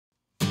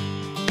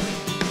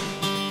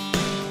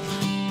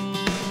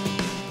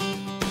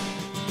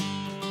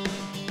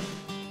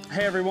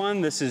Hey everyone,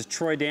 this is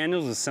Troy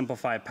Daniels with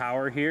SimpliPhi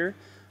Power here.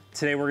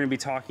 Today we're going to be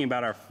talking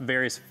about our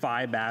various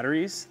Phi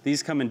batteries.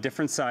 These come in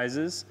different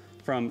sizes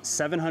from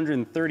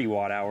 730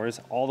 watt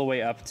hours all the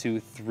way up to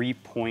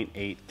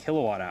 3.8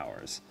 kilowatt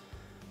hours.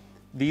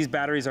 These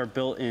batteries are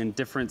built in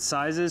different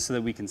sizes so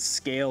that we can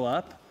scale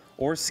up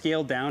or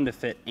scale down to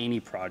fit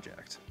any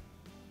project.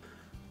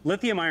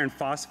 Lithium iron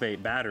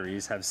phosphate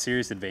batteries have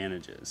serious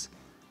advantages.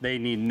 They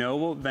need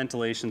no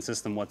ventilation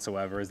system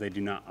whatsoever as they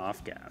do not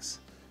off-gas.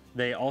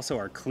 They also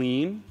are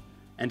clean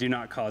and do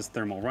not cause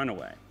thermal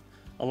runaway.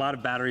 A lot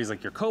of batteries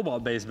like your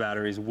cobalt-based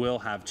batteries will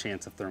have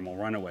chance of thermal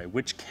runaway,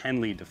 which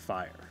can lead to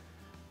fire.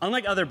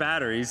 Unlike other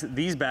batteries,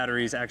 these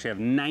batteries actually have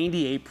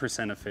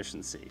 98%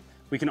 efficiency.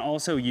 We can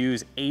also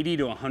use 80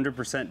 to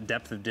 100%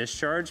 depth of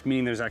discharge,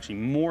 meaning there's actually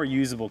more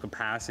usable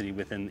capacity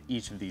within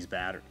each of these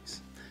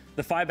batteries.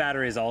 The Phi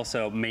battery is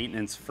also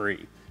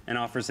maintenance-free and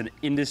offers an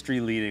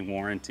industry-leading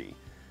warranty.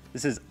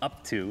 This is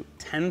up to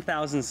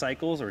 10,000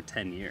 cycles or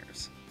 10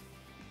 years.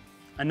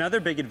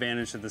 Another big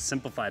advantage of the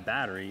SimpliPhi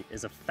battery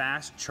is a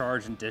fast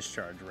charge and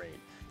discharge rate.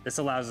 This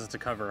allows us to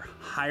cover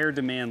higher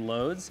demand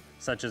loads,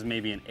 such as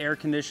maybe an air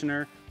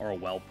conditioner or a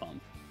well pump.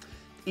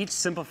 Each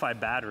SimpliPhi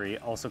battery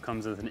also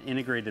comes with an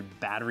integrated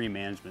battery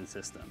management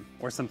system,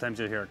 or sometimes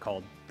you'll hear it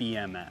called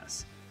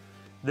BMS.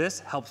 This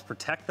helps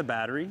protect the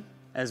battery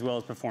as well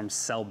as perform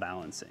cell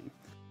balancing.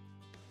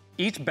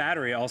 Each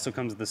battery also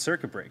comes with a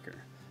circuit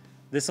breaker.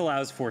 This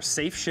allows for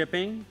safe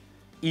shipping,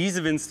 ease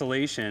of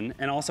installation,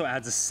 and also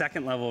adds a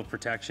second level of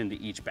protection to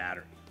each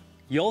battery.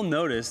 You'll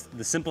notice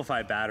the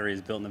SimpliPhi battery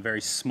is built in a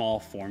very small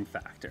form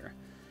factor.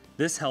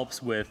 This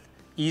helps with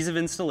ease of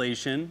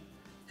installation,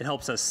 it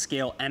helps us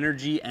scale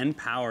energy and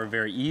power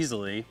very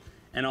easily,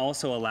 and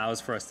also allows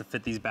for us to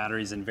fit these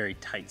batteries in very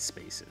tight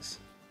spaces.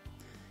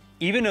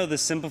 Even though the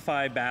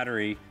SimpliPhi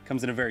battery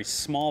comes in a very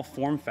small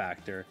form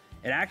factor,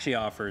 it actually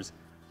offers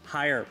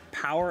higher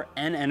power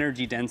and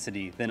energy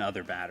density than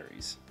other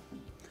batteries.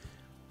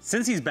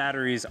 Since these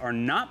batteries are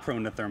not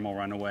prone to thermal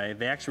runaway,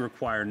 they actually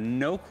require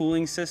no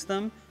cooling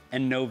system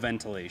and no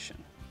ventilation.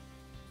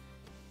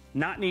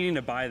 Not needing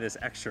to buy this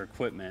extra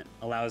equipment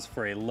allows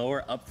for a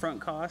lower upfront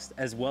cost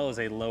as well as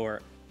a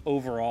lower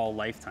overall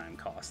lifetime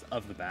cost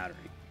of the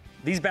battery.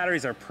 These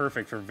batteries are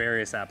perfect for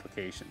various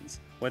applications,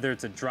 whether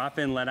it's a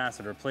drop-in lead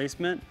acid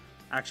replacement,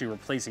 actually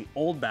replacing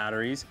old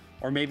batteries,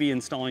 or maybe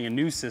installing a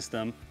new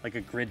system like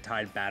a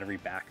grid-tied battery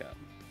backup.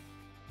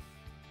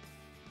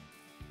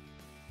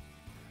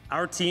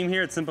 Our team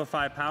here at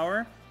SimpliPhi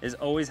Power is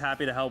always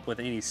happy to help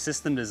with any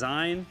system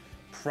design,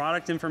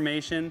 product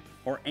information,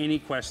 or any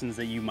questions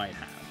that you might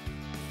have.